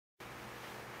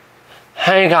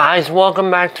Hey guys,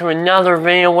 welcome back to another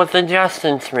video with the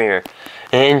Landspeeder.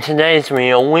 And in today's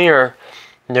video, we are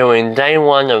doing day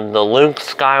one of the Luke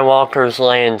Skywalker's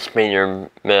Landspeeder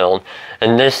build.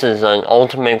 And this is an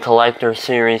Ultimate Collector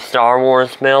Series Star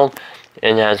Wars build.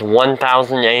 And has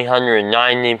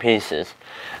 1,890 pieces.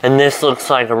 And this looks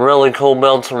like a really cool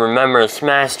build, so remember to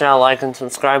smash that like and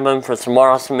subscribe button for some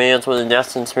more awesome videos with the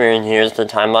Landspeeder. And here's the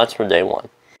time lapse for day one.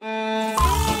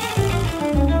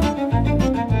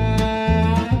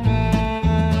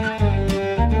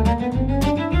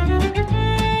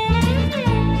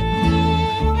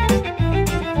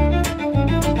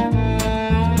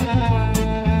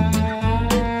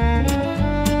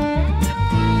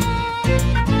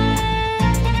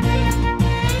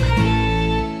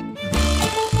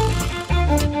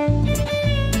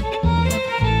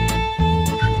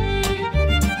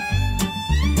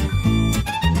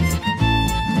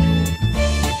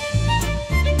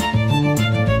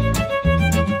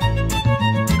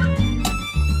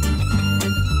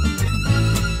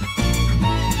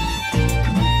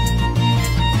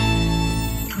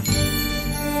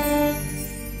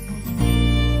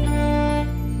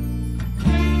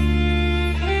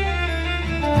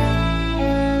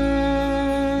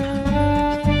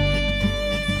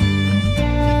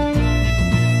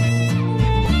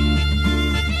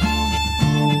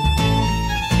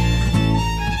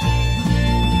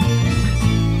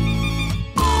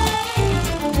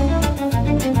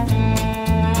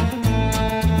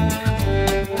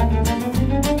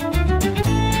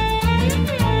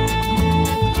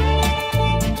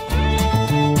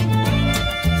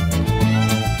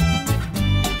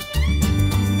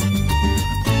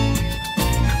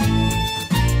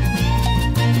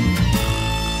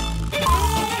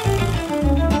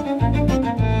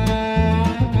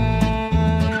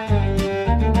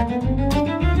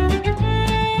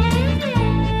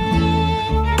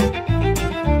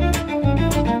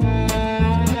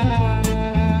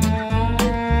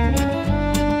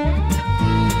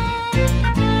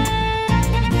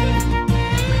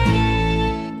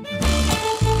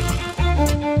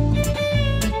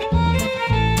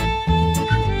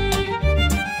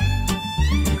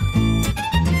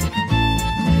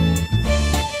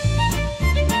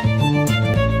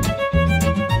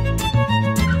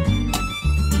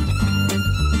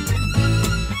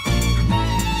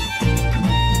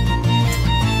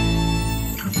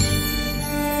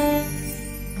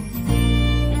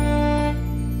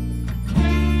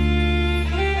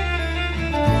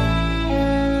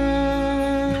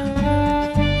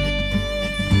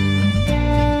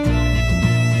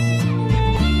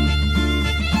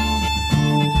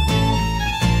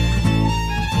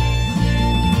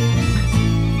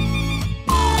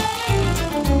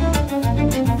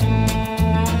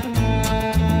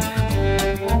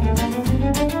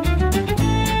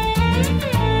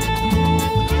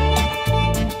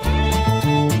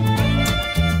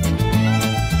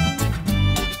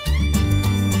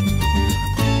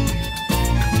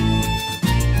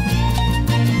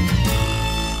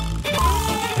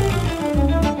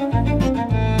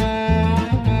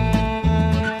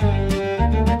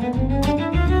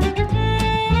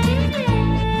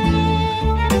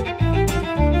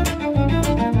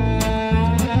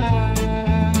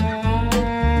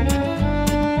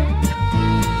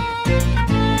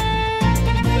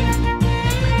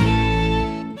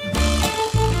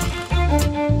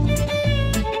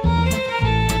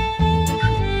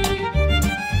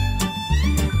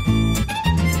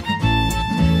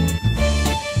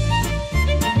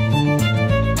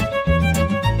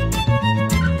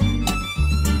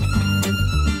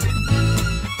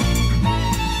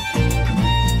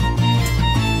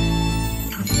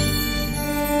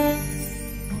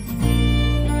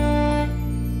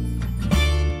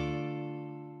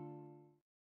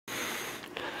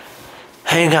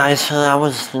 Hey guys, so that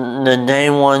was the day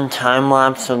one time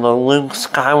lapse of the Luke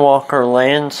Skywalker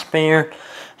Landspeeder.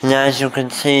 And as you can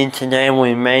see, today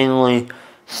we mainly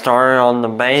started on the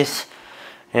base.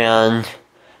 And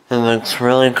it looks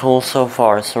really cool so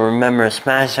far. So remember,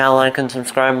 smash that like and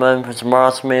subscribe button for some more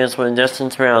awesome videos with the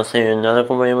Landspeeder. I'll see you in another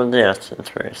cool video with the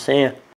Landspeeder. See ya.